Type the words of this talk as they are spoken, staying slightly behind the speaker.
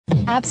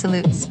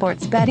Absolute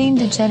sports betting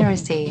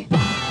degeneracy.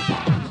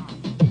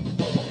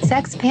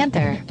 Sex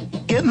Panther.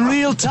 Getting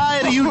real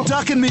tired of you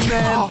ducking me,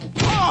 man.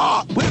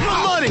 Where's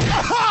my money?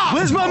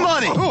 Where's my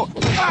money?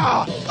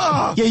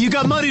 Yeah, you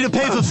got money to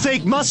pay for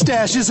fake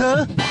mustaches,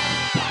 huh?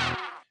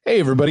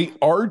 Hey, everybody.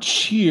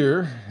 Arch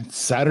here. It's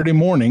Saturday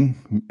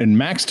morning, and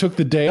Max took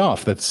the day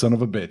off. That son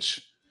of a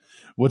bitch.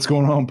 What's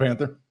going on,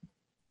 Panther?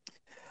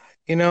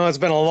 You know, it's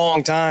been a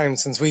long time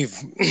since we've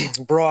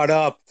brought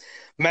up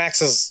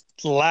Max's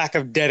lack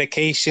of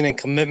dedication and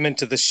commitment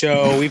to the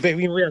show. We had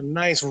a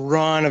nice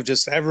run of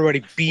just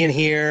everybody being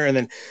here, and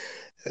then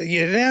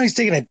now he's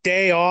taking a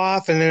day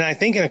off, and then I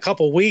think in a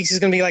couple of weeks he's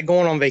going to be like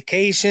going on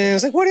vacation.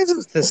 It's like, what is it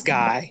with this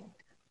guy?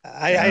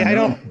 I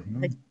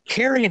don't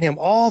carrying him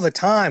all the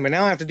time, and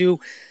now I have to do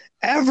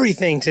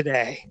everything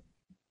today.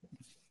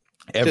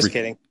 Just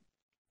kidding.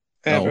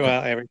 Oh,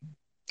 okay.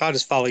 I'll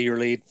just follow your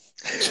lead.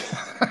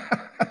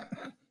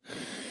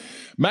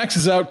 Max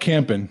is out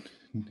camping.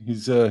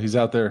 He's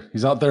out there.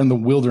 He's out there in the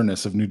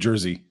wilderness of New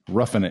Jersey,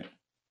 roughing it.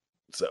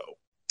 So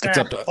it's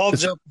up to all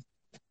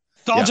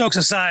jokes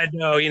aside,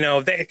 though.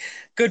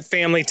 Good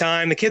family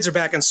time. The kids are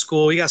back in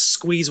school. You got to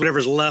squeeze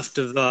whatever's left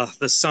of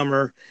the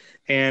summer.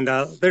 And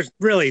there's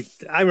really,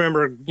 I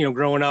remember,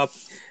 growing up,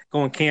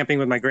 going camping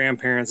with my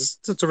grandparents.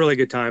 It's a really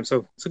good time.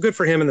 So good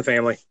for him and the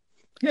family.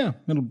 Yeah,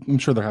 I'm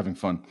sure they're having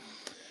fun.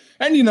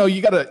 And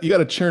you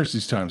gotta cherish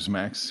these times,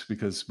 Max,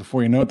 because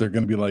before you know it, they're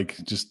going to be like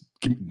just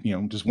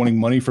wanting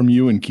money from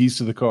you and keys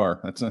to the car.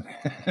 That's not.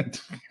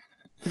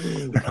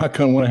 They're not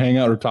going to want to hang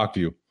out or talk to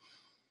you.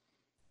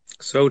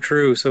 So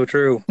true.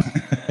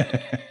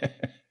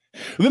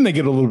 Then they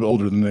get a little bit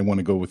older, then they want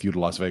to go with you to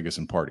Las Vegas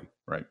and party,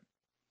 right?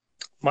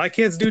 My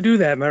kids do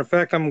that. Matter of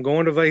fact, I'm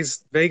going to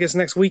Vegas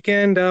next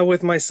weekend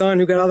with my son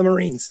who got out of the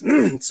Marines.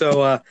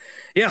 So,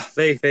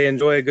 they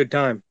enjoy a good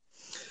time.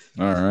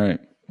 All right.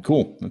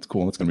 Cool. That's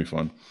cool. That's going to be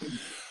fun.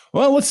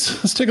 Well,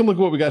 let's take a look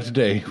at what we got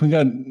today. We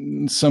got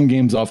some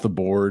games off the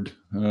board,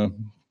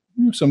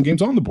 some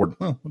games on the board.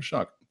 Oh, what a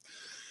shock.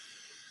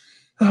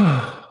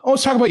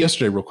 Let's talk about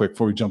yesterday real quick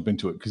before we jump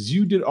into it, because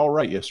you did all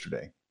right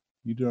yesterday.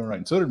 You did all right.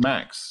 And so did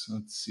Max.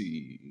 Let's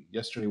see.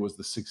 Yesterday was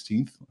the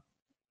 16th.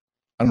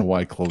 I don't know why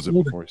I close it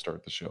before I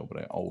start the show,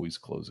 but I always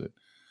close it.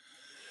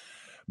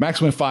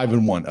 Max went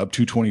 5-1, up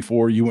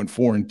 224. You went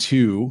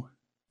 4-2,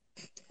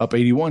 up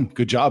 81.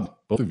 Good job,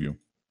 both of you.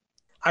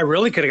 I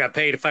really could have got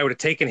paid if I would have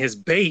taken his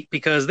bait,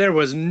 because there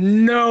was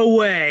no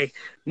way,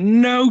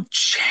 no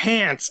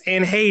chance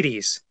in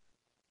Hades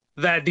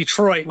that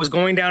Detroit was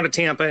going down to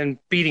Tampa and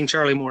beating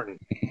Charlie Morton.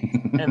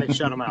 And they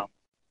shut him out.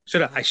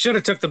 I should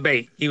have took the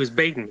bait. He was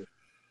baiting me.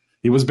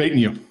 He was baiting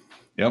you.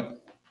 Yep.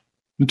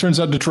 It turns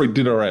out Detroit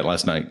did all right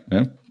last night.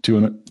 Yeah,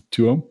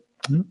 2-0.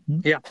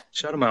 Yeah,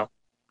 shut him out.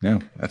 Yeah,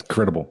 that's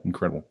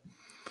incredible.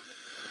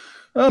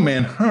 Oh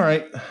man! All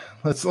right,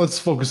 let's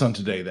focus on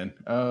today then.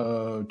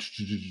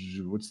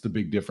 What's the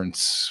big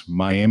difference?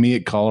 Miami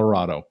at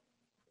Colorado.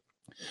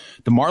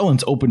 The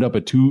Marlins opened up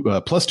at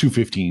plus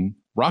 215.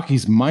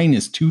 Rockies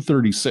minus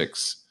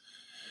 236,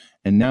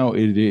 and now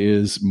it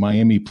is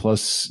Miami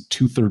plus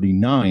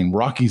 239.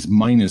 Rockies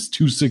minus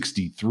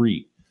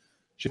 263.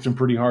 Shifting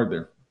pretty hard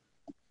there.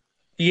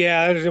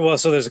 Yeah, well,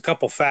 so there's a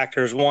couple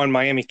factors. One,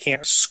 Miami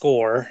can't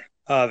score.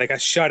 They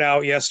got shut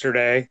out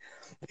yesterday,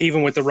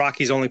 even with the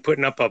Rockies only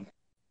putting up a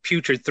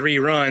putrid 3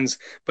 runs.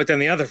 But then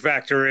the other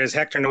factor is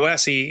Hector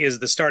Noesi is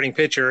the starting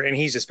pitcher, and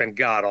he's just been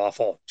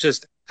god-awful,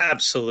 just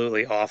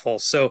absolutely awful.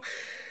 So,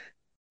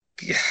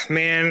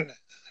 man,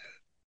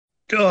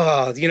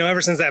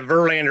 ever since that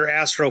Verlander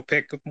Astro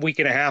pick a week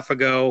and a half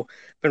ago,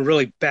 been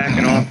really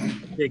backing off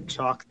big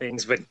chalk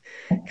things. But,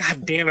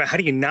 god damn it, how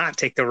do you not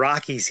take the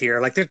Rockies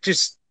here? Like, they're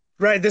just...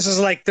 Right, this is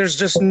like, there's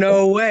just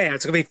no way.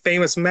 It's going to be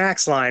famous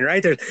Max line,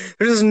 right? There's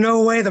just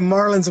no way the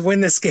Marlins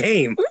win this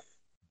game.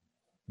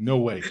 No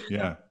way.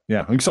 Yeah.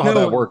 We saw how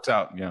that worked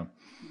out. Yeah.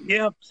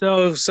 Yep.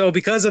 So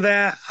because of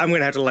that, I'm going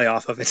to have to lay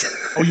off of it.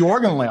 Oh, you are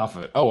going to lay off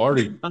of it? Oh,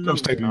 already. I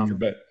was taking your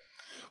bet.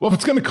 Well, if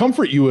it's going to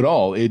comfort you at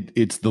all,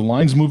 it's the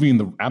line's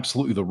moving in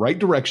absolutely the right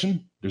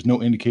direction. There's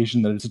no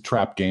indication that it's a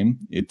trap game.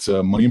 It's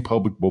money in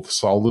public, both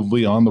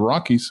solidly on the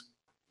Rockies.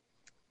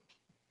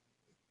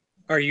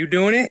 Are you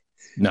doing it?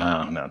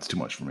 No, it's too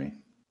much for me.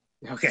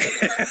 Okay.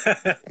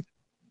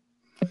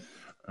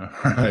 All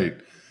right.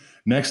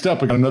 Next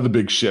up, we got another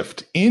big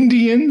shift.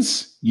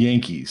 Indians,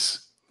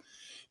 Yankees.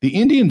 The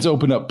Indians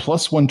open up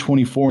plus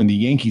 124 and the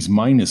Yankees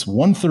minus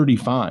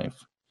 135.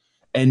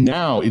 And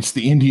now it's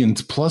the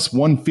Indians plus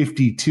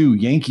 152,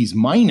 Yankees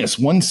minus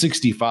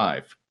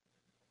 165.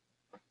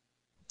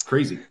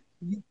 Crazy.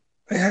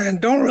 I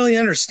don't really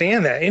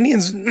understand that.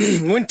 Indians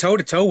went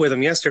toe-to-toe with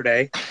them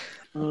yesterday.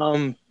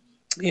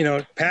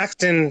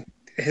 Paxton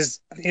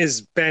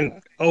has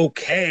been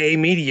okay,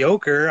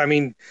 mediocre. I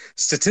mean,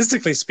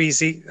 statistically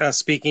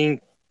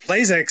speaking,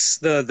 Plazek's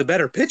the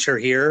better pitcher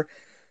here.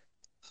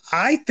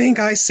 I think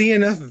I see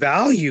enough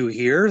value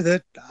here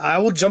that I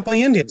will jump on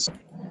the Indians.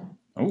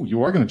 Oh,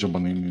 you are going to jump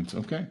on the Indians.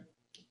 Okay.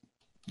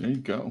 There you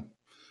go.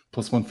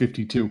 Plus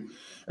 152.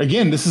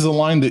 Again, this is a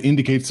line that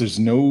indicates there's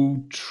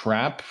no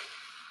trap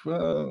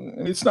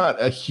it's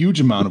not a huge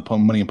amount of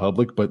money in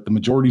public, but the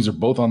majorities are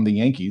both on the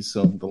Yankees.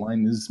 So the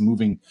line is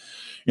moving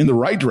in the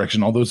right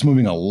direction, although it's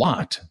moving a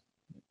lot.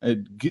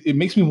 It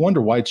makes me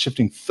wonder why it's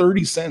shifting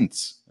 30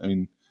 cents. I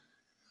mean,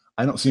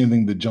 I don't see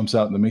anything that jumps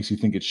out that makes you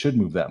think it should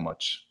move that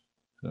much.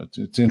 So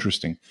it's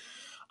interesting.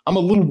 I'm a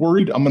little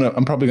worried.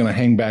 I'm probably gonna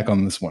hang back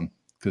on this one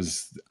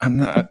because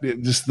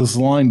this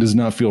line does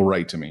not feel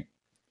right to me.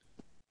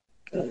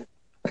 All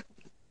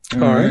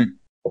right.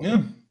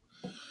 Yeah.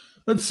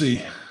 Let's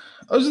see.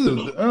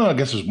 I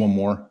guess there's one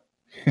more.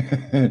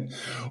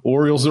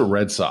 Orioles at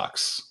Red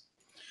Sox.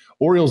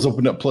 Orioles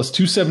opened up plus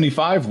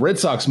 275, Red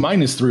Sox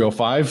minus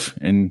 305.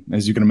 And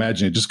as you can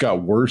imagine, it just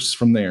got worse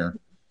from there.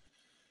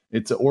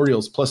 It's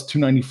Orioles plus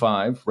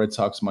 295, Red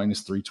Sox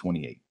minus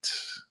 328.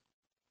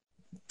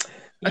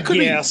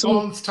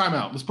 Let's time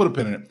out. Let's put a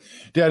pin in it.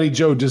 Daddy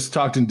Joe just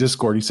talked in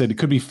Discord. He said it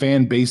could be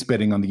fan base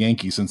betting on the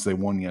Yankees since they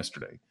won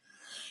yesterday.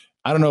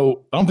 I don't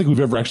know. I don't think we've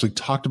ever actually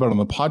talked about it on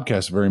the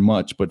podcast very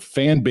much, but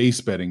fan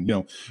base betting,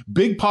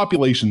 big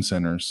population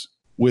centers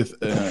with,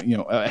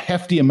 a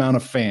hefty amount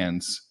of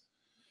fans.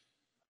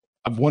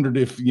 I've wondered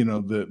if,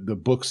 the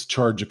books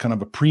charge a kind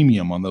of a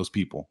premium on those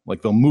people.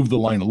 Like they'll move the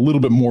line a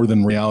little bit more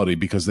than reality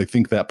because they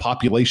think that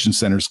population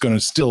center is going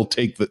to still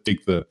take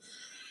the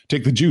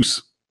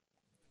juice.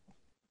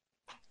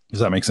 Does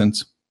that make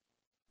sense?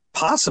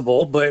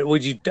 Possible, but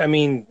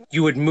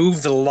you would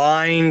move the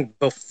line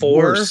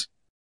before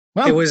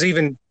it was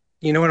even,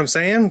 you know what I'm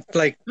saying?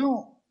 Like,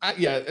 no,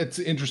 yeah, it's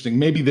interesting.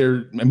 Maybe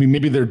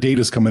their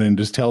data's coming in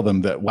to just tell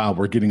them that, wow,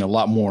 we're getting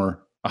a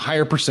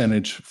higher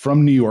percentage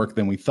from New York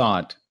than we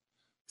thought.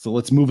 So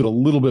let's move it a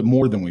little bit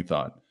more than we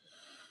thought.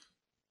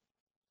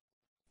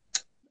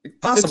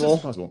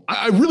 Possible.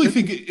 I really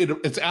think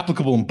it's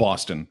applicable in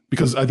Boston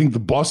because I think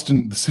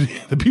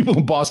the people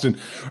in Boston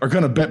are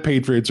going to bet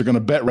Patriots, are going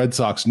to bet Red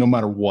Sox no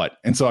matter what.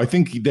 And so I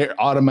think they're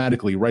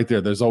automatically right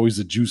there. There's always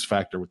a juice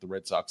factor with the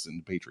Red Sox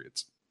and the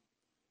Patriots.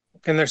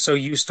 And they're so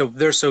used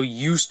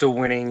to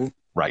winning.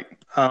 Right.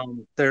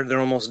 They're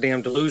almost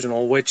damn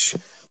delusional, which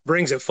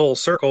brings it full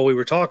circle. We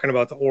were talking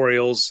about the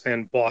Orioles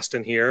and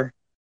Boston here.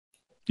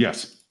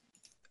 Yes.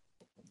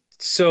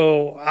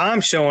 So I'm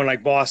showing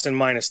like Boston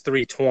minus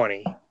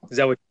 320. Is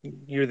that what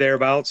you're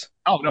thereabouts?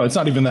 Oh no, it's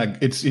not even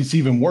that. It's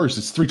even worse.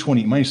 It's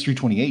 320 minus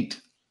 328.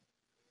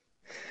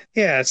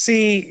 Yeah.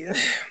 See,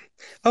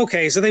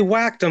 okay. So they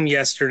whacked them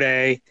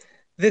yesterday.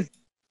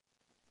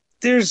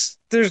 This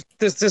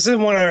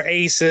isn't one of our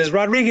aces.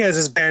 Rodriguez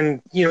has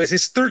been,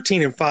 it's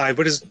 13-5,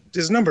 but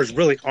his numbers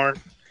really aren't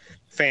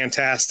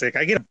fantastic.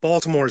 I get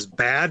Baltimore is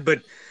bad,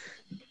 but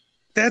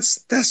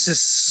that's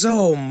just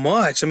so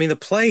much. I mean, the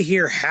play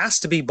here has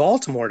to be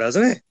Baltimore,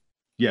 doesn't it?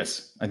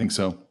 Yes, I think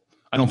so.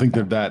 I don't think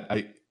they're that.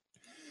 I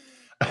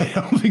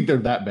don't think they're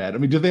that bad. I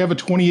mean, do they have a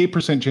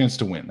 28% chance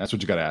to win? That's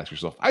what you got to ask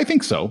yourself. I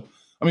think so.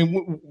 I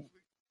mean,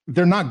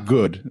 they're not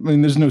good. I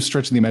mean, there's no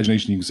stretch of the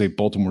imagination you can say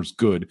Baltimore's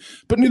good,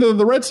 but neither are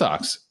the Red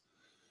Sox.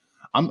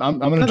 I'm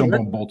going to jump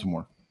on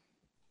Baltimore.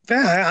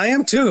 Yeah, I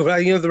am too.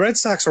 But, the Red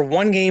Sox are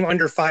one game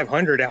under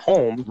 500 at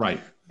home. Right.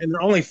 And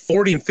they're only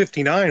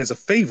 40-59 as a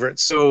favorite.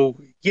 So,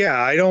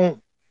 yeah,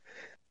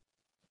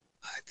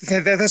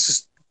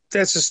 that's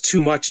just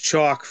too much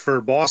chalk for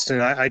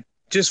Boston. I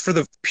just for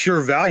the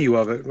pure value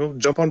of it, we'll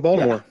jump on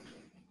Baltimore.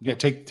 Yeah,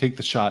 take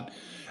the shot.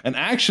 And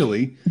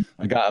actually,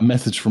 I got a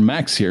message from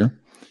Max here.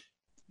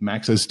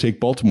 Max says take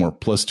Baltimore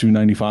plus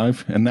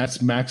 295, and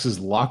that's Max's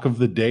lock of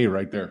the day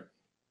right there.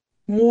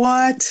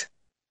 What?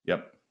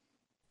 Yep.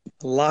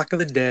 Lock of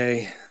the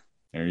day.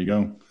 There you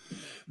go.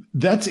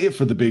 That's it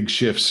for the big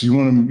shifts.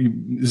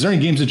 Is there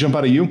any games that jump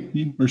out at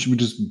you, or should we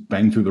just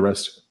bang through the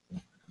rest?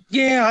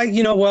 Yeah,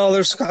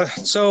 there's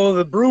so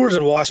the Brewers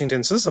in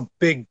Washington. So this is a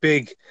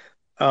big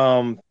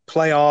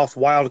playoff,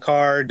 wild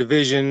card,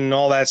 division,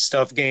 all that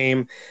stuff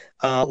game.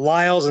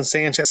 Lyles and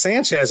Sanchez.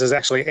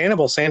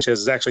 Anibal Sanchez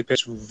has actually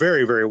pitched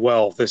very, very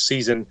well this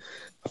season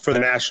for the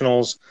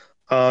Nationals.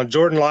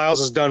 Jordan Lyles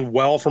has done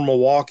well for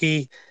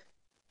Milwaukee.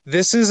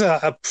 This is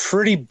a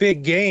pretty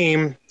big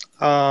game.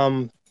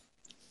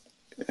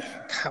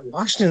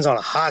 Washington's on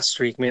a hot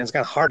streak, man. It's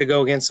kind of hard to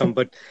go against them,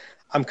 but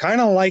I'm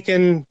kind of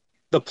liking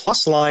the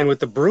plus line with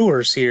the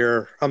Brewers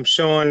here. I'm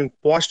showing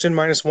Washington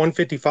minus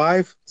 155.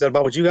 Is that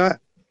about what you got?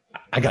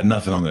 I got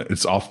nothing on it.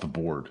 It's off the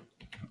board.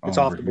 It's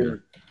off the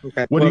board.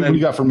 Okay. What do you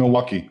got for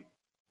Milwaukee?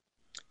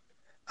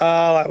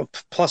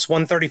 Plus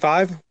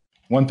 135.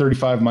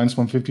 135 minus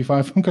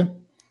 155. Okay.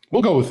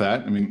 We'll go with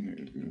that. I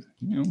mean,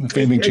 if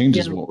anything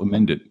changes, we'll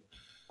amend it.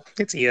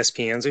 It's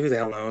ESPN, so who the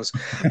hell knows?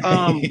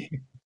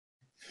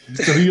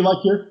 So who you like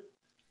here?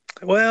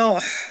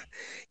 Well,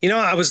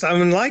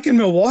 I'm liking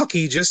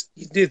Milwaukee. Just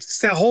it's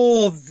that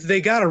whole they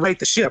got to right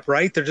the ship,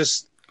 right?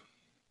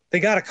 They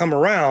got to come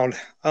around.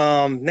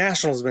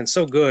 Nationals have been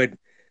so good.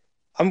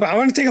 I'm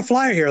going to take a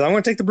flyer here. I'm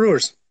going to take the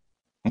Brewers.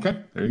 Okay,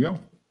 there you go.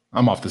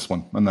 I'm off this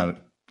one. I'm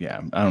not.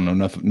 Yeah, I don't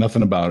know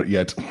nothing about it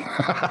yet.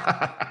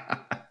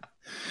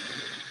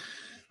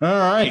 All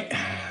right.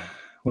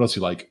 What else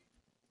you like?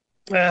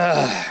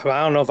 Well,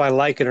 I don't know if I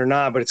like it or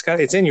not, but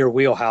it's in your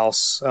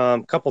wheelhouse.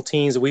 A couple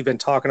teams that we've been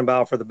talking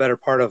about for the better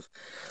part of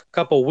a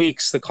couple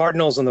weeks, the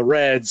Cardinals and the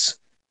Reds.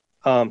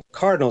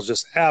 Cardinals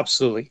just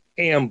absolutely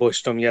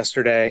ambushed them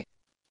yesterday,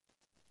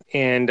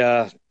 and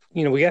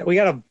we got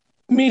a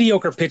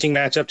mediocre pitching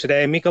matchup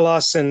today.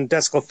 Mikolas and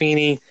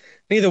Desclafini,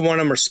 neither one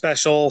of them are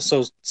special,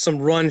 so some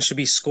runs should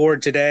be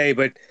scored today.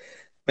 But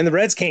the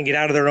Reds can't get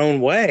out of their own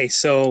way,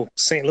 so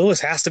St.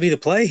 Louis has to be the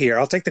play here.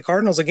 I'll take the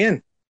Cardinals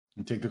again.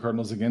 You take the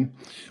Cardinals again?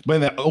 But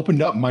that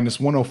opened up minus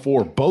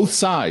 104, both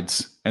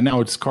sides. And now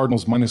it's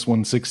Cardinals minus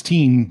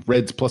 116,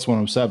 Reds plus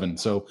 107.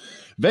 So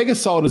Vegas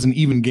saw it as an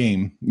even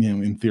game,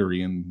 in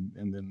theory. And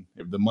then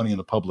the money in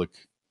the public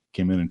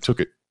came in and took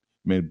it,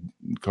 made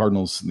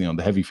Cardinals,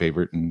 the heavy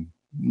favorite, and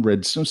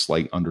Reds a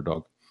slight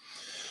underdog.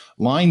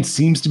 Line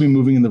seems to be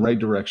moving in the right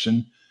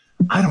direction.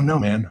 I don't know,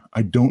 man.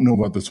 I don't know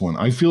about this one.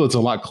 I feel it's a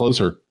lot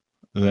closer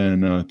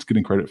than it's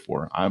getting credit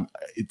for. I'm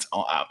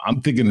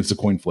thinking it's a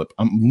coin flip.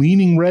 I'm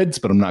leaning Reds,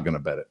 but I'm not going to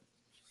bet it.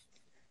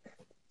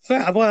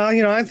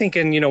 Well, I'm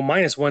thinking,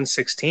 minus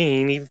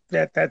 116.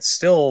 That's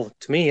still,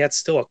 to me, that's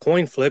still a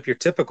coin flip. Your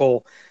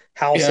typical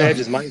house edge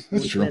is minus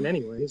 110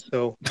 anyway.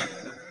 So,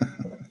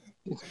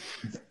 all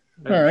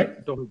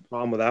right, don't have a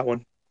problem with that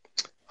one.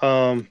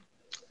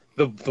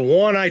 The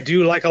one I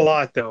do like a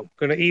lot, though,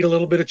 going to eat a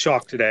little bit of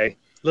chalk today,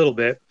 a little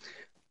bit.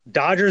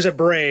 Dodgers at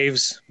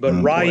Braves, but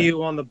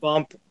Ryu on the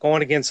bump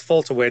going against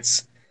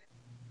Fultowitz.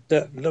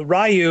 The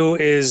Ryu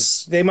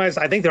is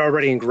I think they're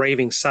already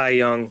engraving Cy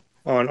Young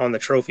on the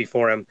trophy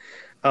for him.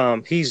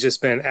 He's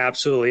just been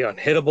absolutely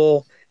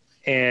unhittable,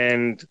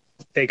 and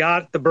they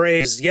got the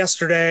Braves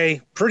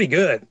yesterday pretty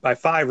good by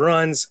 5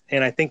 runs,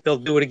 and I think they'll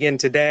do it again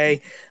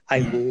today. I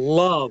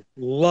love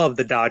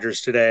the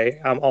Dodgers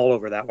today. I'm all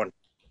over that one.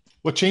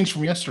 What changed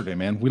from yesterday,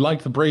 man? We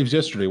liked the Braves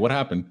yesterday. What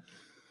happened?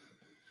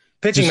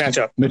 Pitching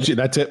matchup.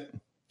 That's it?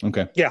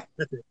 Okay. Yeah,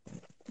 that's it.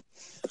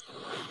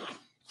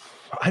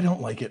 I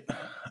don't like it.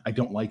 I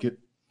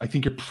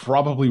think you're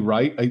probably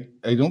right.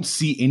 I don't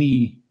see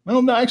any.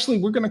 Well, no, actually,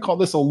 we're going to call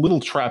this a little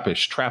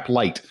trappish, trap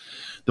light.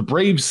 The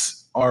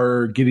Braves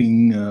are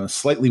getting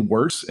slightly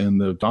worse, and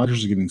the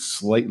Dodgers are getting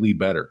slightly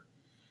better.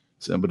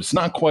 So, but it's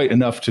not quite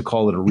enough to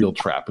call it a real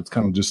trap. It's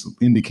kind of just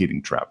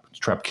indicating trap. It's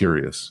trap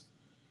curious.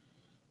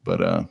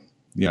 But,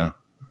 yeah.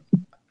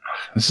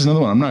 This is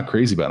another one I'm not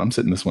crazy about. I'm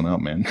sitting this one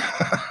out, man.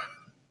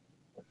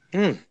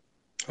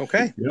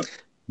 Okay. Yep.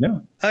 Yeah.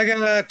 I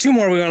got 2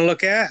 more we're going to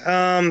look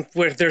at.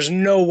 Where there's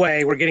no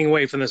way we're getting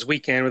away from this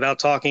weekend without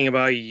talking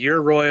about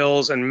your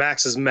Royals and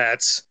Max's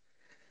Mets.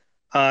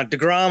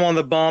 DeGrom on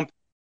the bump,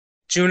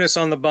 Junis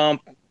on the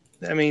bump.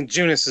 I mean,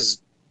 Junis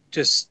is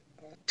just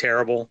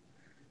terrible.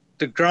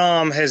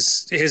 DeGrom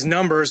has his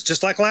numbers,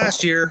 just like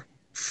last year,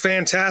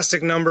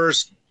 fantastic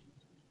numbers,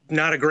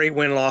 not a great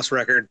win-loss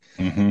record.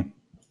 Mm-hmm.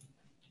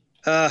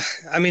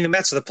 The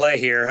Mets are the play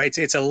here.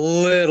 It's a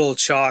little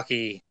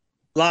chalky.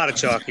 A lot of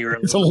chalky,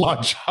 really. It's a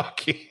lot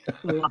chalky.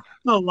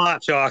 A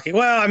lot chalky.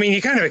 Well,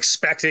 you kind of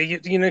expect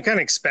it. You kind of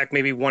expect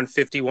maybe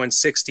 150,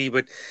 160,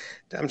 but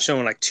I'm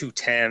showing like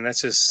 210.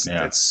 That's just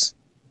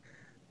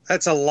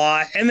that's a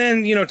lot. And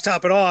then, to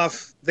top it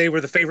off, they were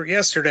the favorite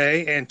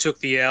yesterday and took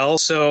the L.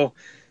 So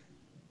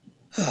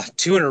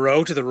 2 in a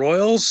row to the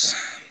Royals.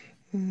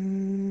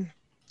 I'm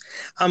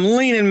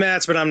leaning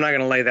Mets, but I'm not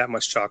going to lay that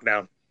much chalk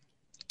down.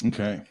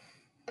 Okay.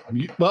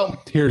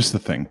 Well, here's the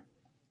thing.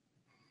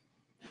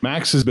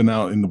 Max has been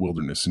out in the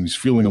wilderness, and he's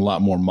feeling a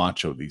lot more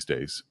macho these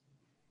days.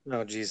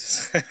 Oh,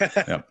 Jesus.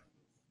 Yep.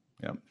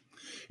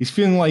 He's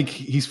feeling like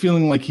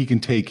he can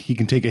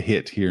take a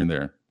hit here and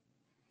there.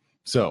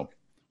 So,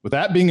 with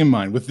that being in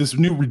mind, with this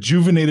new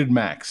rejuvenated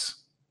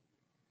Max,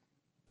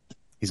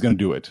 he's going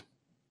to do it.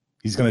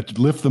 He's going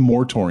to lift the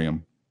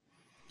moratorium.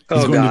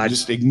 He's going to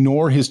just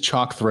ignore his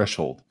chalk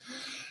threshold.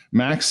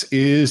 Max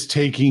is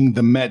taking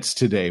the Mets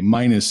today,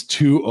 minus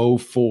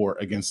 204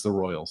 against the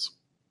Royals.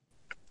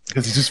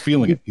 Because he's just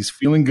feeling it. He's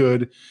feeling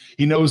good.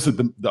 He knows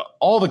that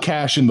all the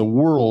cash in the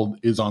world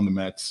is on the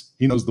Mets.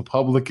 He knows the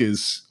public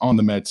is on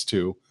the Mets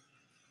too.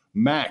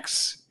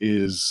 Max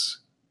he's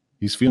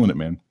feeling it,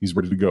 man. He's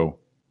ready to go.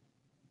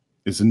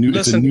 It's a new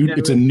day.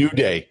 It's a new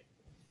day.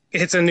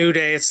 It's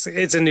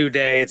a new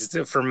day. It's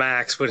for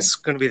Max, but it's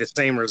going to be the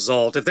same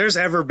result. If there's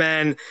ever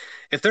been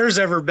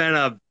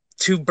a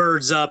 2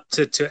 birds up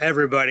to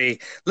everybody,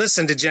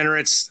 listen,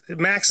 degenerates.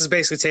 Max is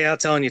basically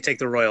telling you take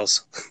the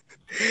Royals.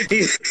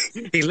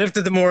 He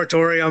lifted the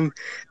moratorium,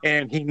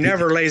 and he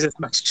never lays as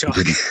much chalk.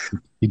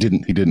 He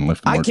didn't lift the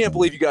moratorium. I can't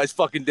believe you guys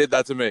fucking did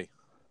that to me.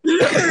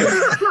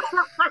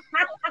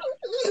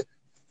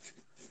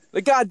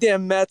 The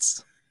goddamn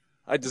Mets.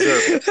 I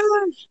deserve it.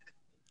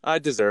 I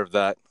deserve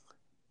that.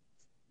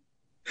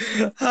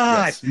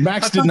 Yes.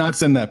 Max did not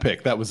send that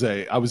pick. I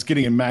was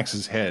getting in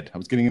Max's head. I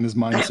was getting in his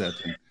mindset.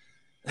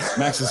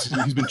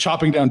 He's been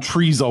chopping down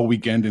trees all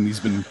weekend, and he's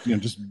been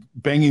just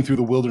banging through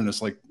the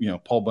wilderness like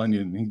Paul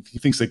Bunyan. He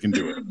thinks they can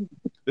do it.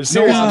 There's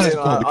no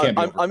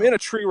I'm in a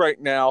tree right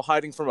now,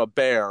 hiding from a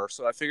bear.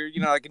 So I figured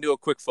I can do a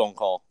quick phone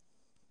call.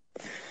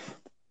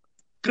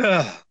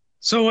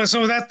 So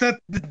that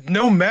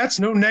no Mets,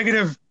 no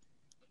negative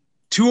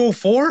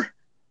 204.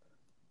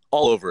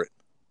 All over it.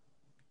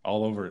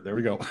 All over it. There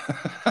we go.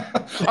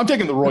 I'm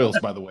taking the Royals,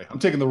 by the way. I'm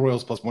taking the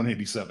Royals plus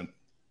 187.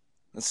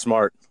 That's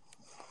smart.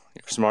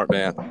 You're a smart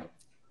man.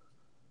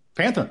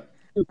 Panther.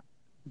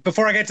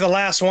 Before I get to the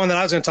last one that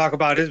I was going to talk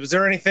about, was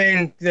there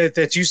anything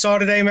that you saw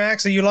today,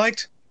 Max, that you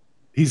liked?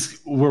 We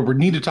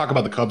need to talk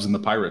about the Cubs and the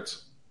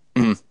Pirates.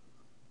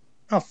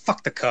 Oh,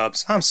 fuck the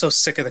Cubs. I'm so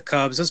sick of the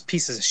Cubs. Those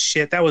pieces of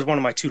shit. That was one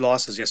of my 2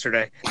 losses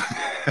yesterday.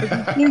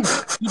 You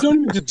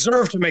don't even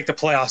deserve to make the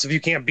playoffs if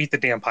you can't beat the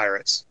damn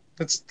Pirates.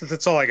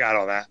 That's all I got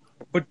on that.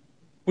 What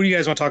do you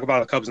guys want to talk about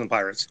the Cubs and the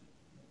Pirates?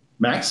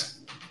 Max?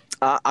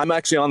 I'm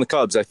actually on the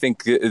Cubs. I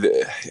think,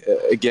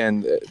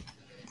 again,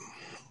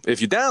 if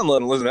you download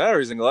and listen to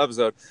every single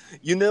episode,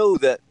 you know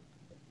that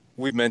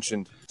we've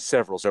mentioned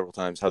several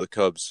times how the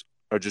Cubs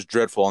are just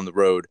dreadful on the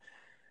road.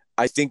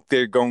 I think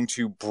they're going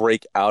to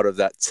break out of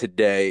that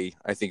today.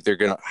 I think they're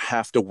going to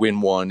have to win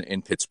one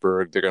in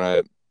Pittsburgh. They're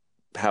going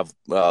to have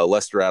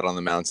Lester out on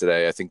the mound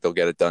today. I think they'll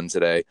get it done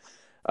today.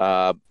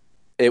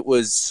 It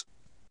was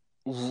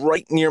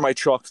right near my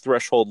chalk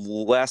threshold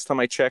last time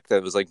I checked.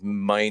 That was like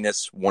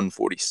minus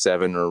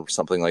 147 or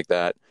something like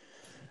that.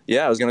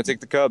 Yeah, I was going to take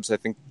the Cubs. I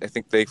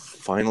think they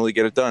finally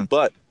get it done.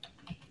 But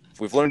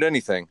if we've learned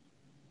anything,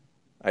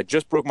 I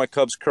just broke my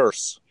Cubs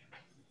curse.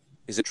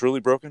 Is it truly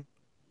broken?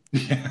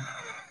 Yeah.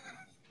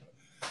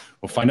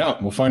 We'll find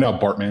out,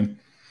 Bartman.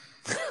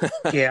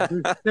 Yeah.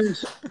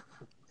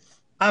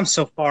 I'm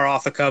so far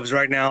off the Cubs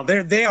right now.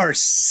 They are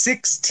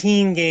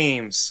 16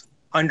 games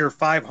under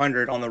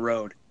 500 on the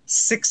road.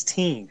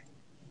 16.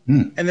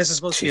 And this is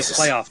supposed to be a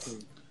playoff team.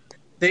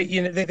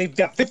 They've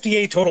got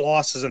 58 total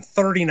losses and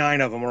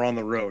 39 of them are on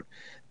the road.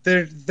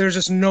 There's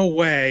just no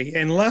way.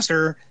 And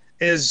Lester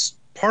is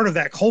part of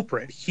that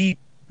culprit. He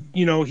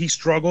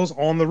struggles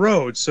on the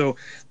road. So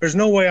there's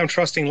no way I'm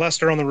trusting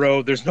Lester on the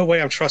road. There's no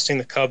way I'm trusting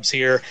the Cubs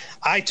here.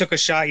 I took a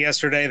shot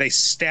yesterday. They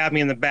stabbed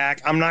me in the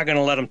back. I'm not going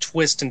to let them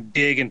twist and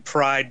dig and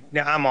pride.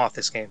 Now I'm off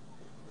this game.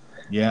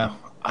 Yeah,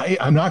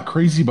 I'm not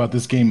crazy about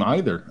this game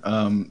either.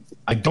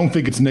 I don't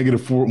think it's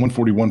negative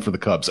 141 for the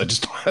Cubs. I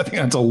think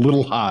that's a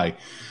little high.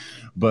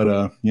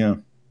 But, yeah.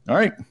 All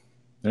right.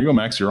 There you go,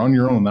 Max. You're on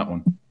your own on that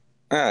one.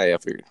 Yeah, I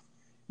figured.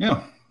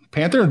 Yeah.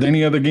 Panther,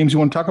 any other games you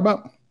want to talk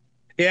about?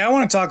 Yeah, I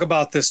want to talk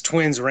about this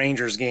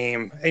Twins-Rangers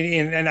game.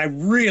 And I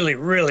really,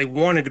 really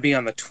wanted to be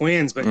on the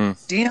Twins, but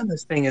damn,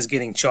 this thing is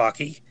getting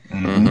chalky.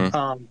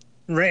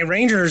 Mm-hmm.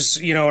 Rangers,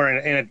 are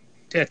in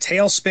a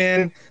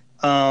tailspin.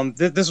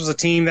 This was a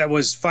team that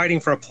was fighting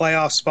for a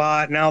playoff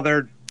spot. Now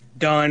they're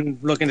done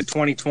looking to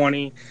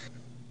 2020.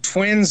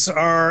 Twins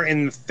are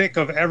in the thick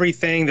of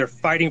everything. They're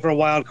fighting for a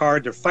wild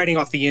card. They're fighting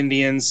off the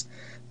Indians.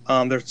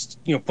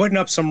 They're putting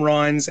up some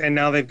runs, and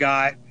now they've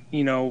got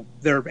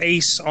their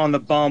ace on the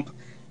bump.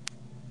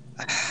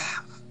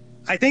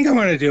 I think I'm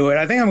going to do it.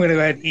 I think I'm going to go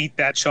ahead and eat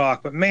that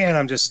chalk. But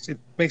man, it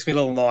makes me a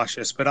little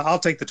nauseous. But I'll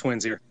take the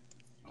Twins here.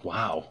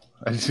 Wow,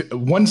 negative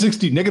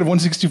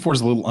 164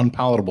 is a little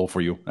unpalatable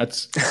for you.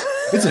 It's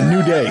a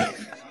new day.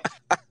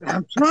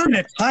 I'm trying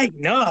to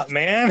tighten up,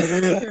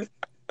 man.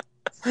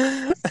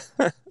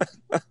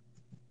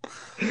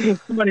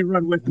 Somebody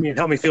run with me and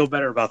help me feel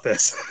better about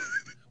this.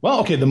 Well,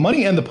 okay, the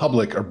money and the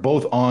public are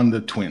both on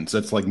the Twins.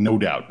 That's like no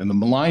doubt. And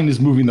the line is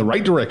moving the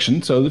right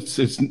direction, so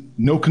it's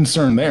no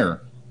concern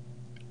there.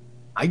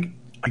 I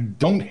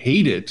don't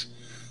hate it.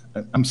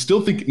 I'm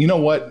still thinking, you know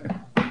what?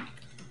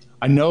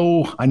 I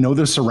know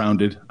they're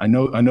surrounded. I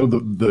know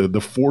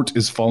the fort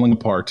is falling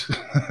apart,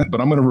 but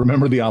I'm going to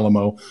remember the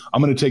Alamo.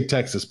 I'm going to take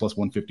Texas plus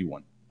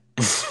 151.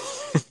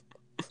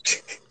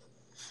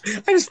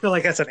 I just feel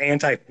like that's an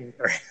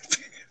anti-Panther.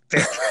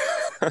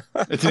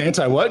 It's an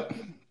anti-what?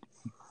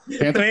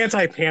 It's an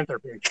anti-Panther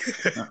pick.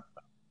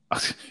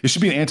 It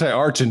should be an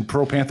anti-Arch and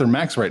pro-Panther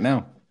Max right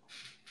now.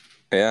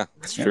 Yeah,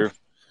 that's true.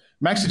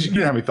 Max, you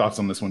didn't have any thoughts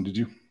on this one, did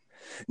you?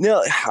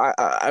 No,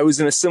 I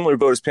was in a similar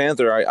boat as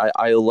Panther.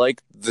 I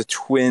liked the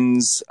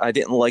Twins. I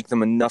didn't like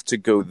them enough to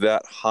go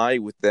that high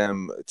with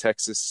them.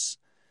 Texas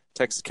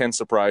can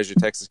surprise you.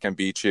 Texas can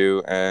beat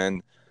you.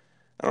 And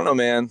I don't know,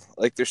 man.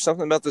 Like, there's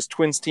something about this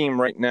Twins team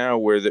right now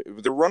where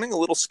they're running a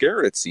little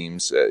scared, it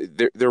seems.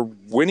 They're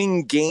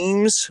winning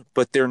games,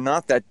 but they're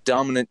not that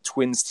dominant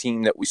Twins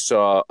team that we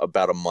saw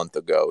about a month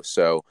ago.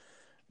 So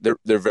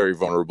they're very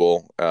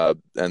vulnerable,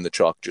 and the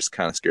chalk just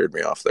kind of scared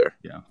me off there.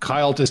 Yeah,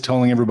 Kyle is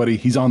telling everybody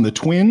he's on the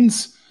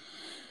Twins.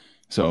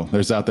 So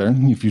there's that there.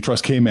 If you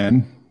trust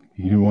K-Man,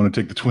 you want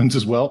to take the Twins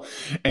as well.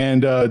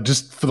 And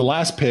just for the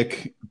last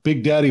pick,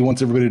 Big Daddy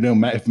wants everybody to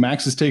know if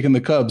Max is taking the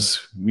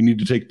Cubs, we need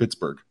to take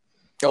Pittsburgh.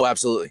 Oh,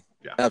 absolutely.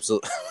 Yeah,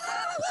 absolutely.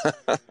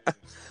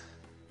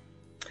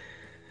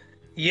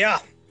 Yeah.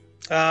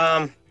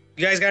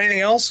 You guys got anything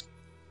else?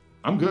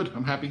 I'm good.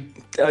 I'm happy.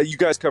 You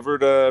guys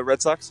covered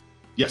Red Sox?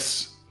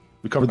 Yes.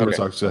 We covered the Red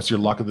Sox. So that's your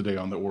lock of the day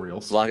on the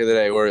Orioles. Lock of the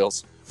day,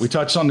 Orioles. We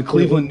touched on the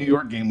Cleveland-New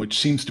York game, which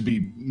seems to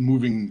be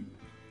moving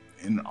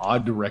in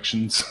odd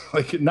directions.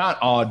 Like, not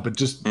odd, but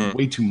just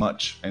way too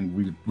much. And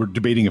we were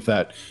debating if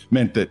that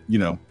meant that,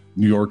 New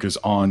York is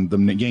on the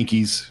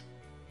Yankees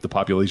the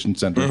population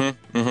center.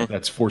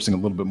 That's forcing a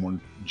little bit more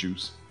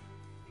juice.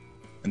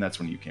 And that's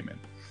when you came in.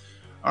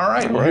 All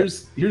right. Well,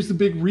 here's the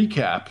big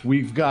recap.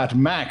 We've got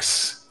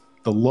Max,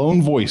 the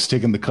lone voice,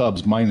 taking the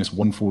Cubs minus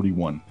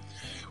 141.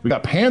 We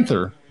got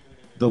Panther,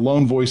 the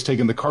lone voice,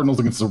 taking the Cardinals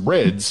against the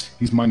Reds.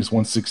 He's minus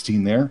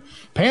 116 there.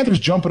 Panthers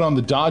jumping on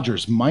the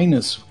Dodgers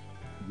minus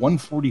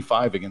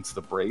 145 against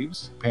the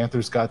Braves.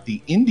 Panthers got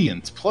the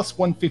Indians plus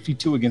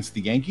 152 against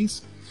the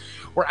Yankees.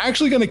 We're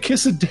actually going to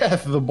kiss of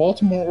death the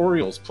Baltimore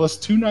Orioles plus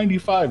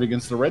 295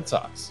 against the Red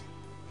Sox.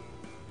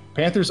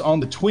 Panthers on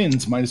the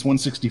Twins minus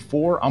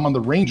 164. I'm on the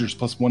Rangers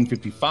plus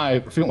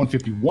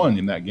 151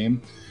 in that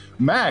game.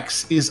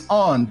 Max is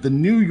on the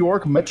New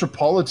York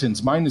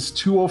Metropolitans minus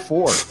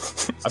 204.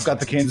 I've got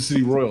the Kansas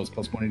City Royals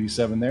plus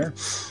 187 there.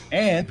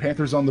 And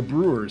Panthers on the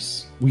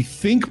Brewers, we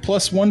think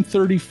plus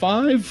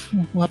 135.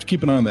 We'll have to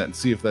keep an eye on that and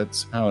see if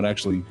that's how it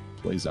actually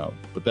plays out.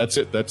 But that's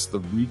it. That's the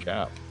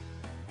recap.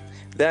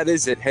 That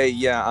is it. Hey,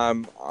 yeah,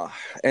 I'm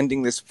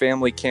ending this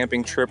family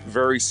camping trip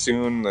very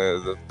soon.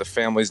 The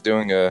family's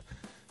doing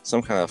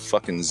some kind of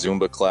fucking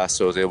Zumba class,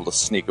 so I was able to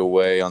sneak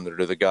away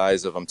under the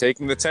guise of I'm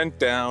taking the tent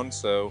down.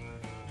 So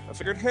I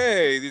figured,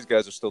 hey, these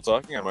guys are still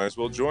talking. I might as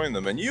well join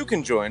them. And you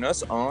can join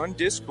us on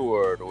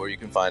Discord, or you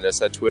can find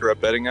us at Twitter at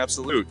Betting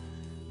Absolute,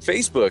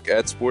 Facebook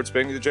at Sports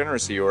Betting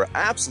Degeneracy, or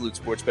Absolute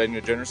Sports Betting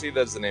Degeneracy.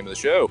 That's the name of the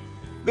show.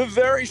 The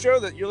very show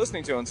that you're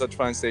listening to on such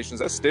fine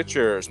stations as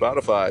Stitcher,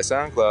 Spotify,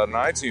 SoundCloud, and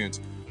iTunes.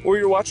 Or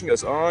you're watching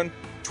us on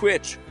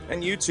Twitch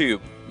and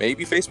YouTube,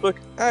 maybe Facebook.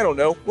 I don't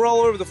know. We're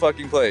all over the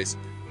fucking place.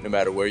 No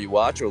matter where you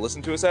watch or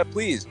listen to us at,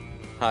 please.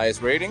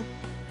 Highest rating,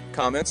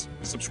 comments,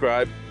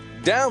 subscribe,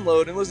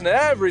 download, and listen to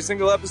every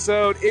single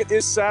episode. It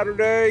is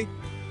Saturday.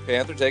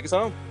 Panther, take us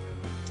home.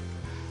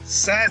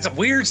 It's a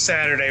weird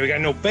Saturday. We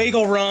got no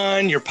bagel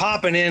run. You're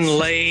popping in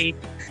late.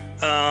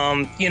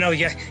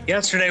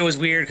 Yesterday was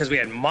weird because we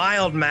had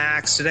mild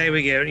Max. Today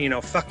we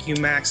get, fuck you,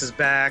 Max is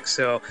back.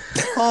 So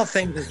all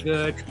things are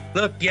good.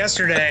 Look,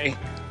 yesterday,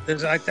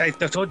 I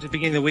told you at the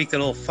beginning of the week that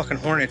little fucking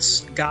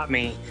Hornets got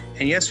me.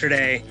 And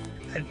yesterday,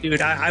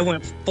 dude, I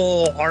went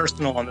full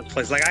Arsenal on this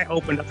place. Like, I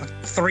opened up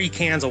 3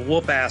 cans of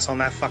whoop ass on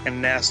that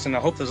fucking nest, and I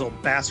hope those little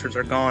bastards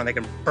are gone. They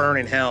can burn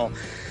in hell.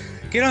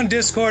 Get on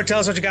Discord. Tell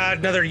us what you got.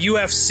 Another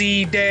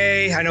UFC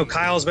day. I know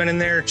Kyle's been in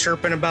there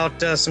chirping about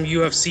some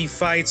UFC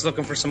fights,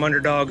 looking for some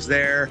underdogs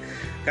there.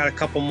 Got a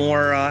couple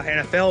more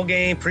NFL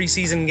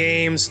preseason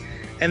games.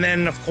 And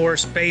then, of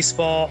course,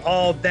 baseball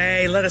all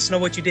day. Let us know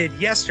what you did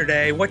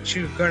yesterday, what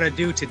you're going to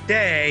do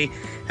today.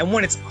 And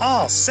when it's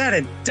all said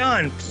and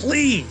done,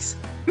 please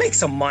make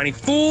some money,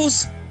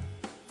 fools.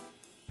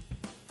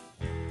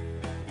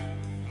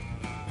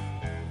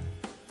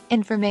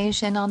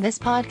 Information on this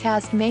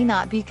podcast may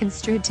not be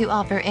construed to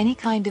offer any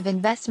kind of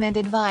investment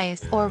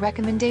advice or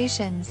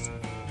recommendations.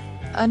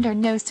 Under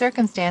no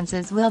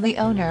circumstances will the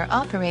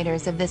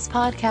owner-operators of this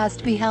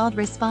podcast be held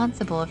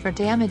responsible for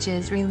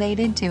damages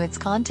related to its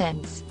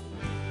contents.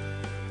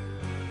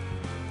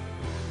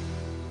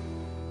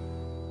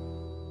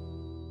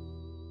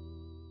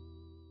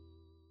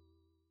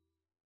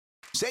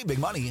 Save big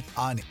money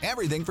on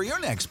everything for your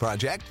next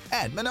project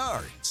at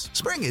Menards.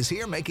 Spring is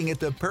here, making it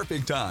the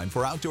perfect time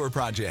for outdoor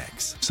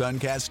projects.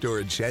 Suncast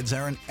storage sheds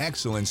are an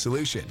excellent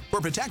solution for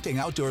protecting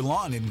outdoor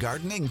lawn and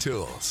gardening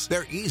tools.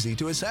 They're easy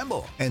to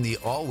assemble, and the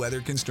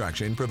all-weather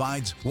construction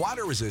provides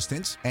water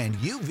resistance and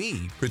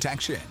UV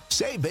protection.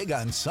 Save big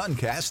on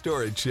Suncast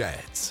storage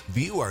sheds.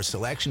 View our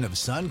selection of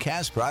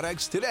Suncast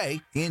products today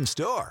in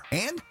store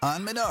and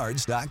on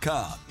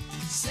Menards.com.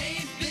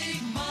 Save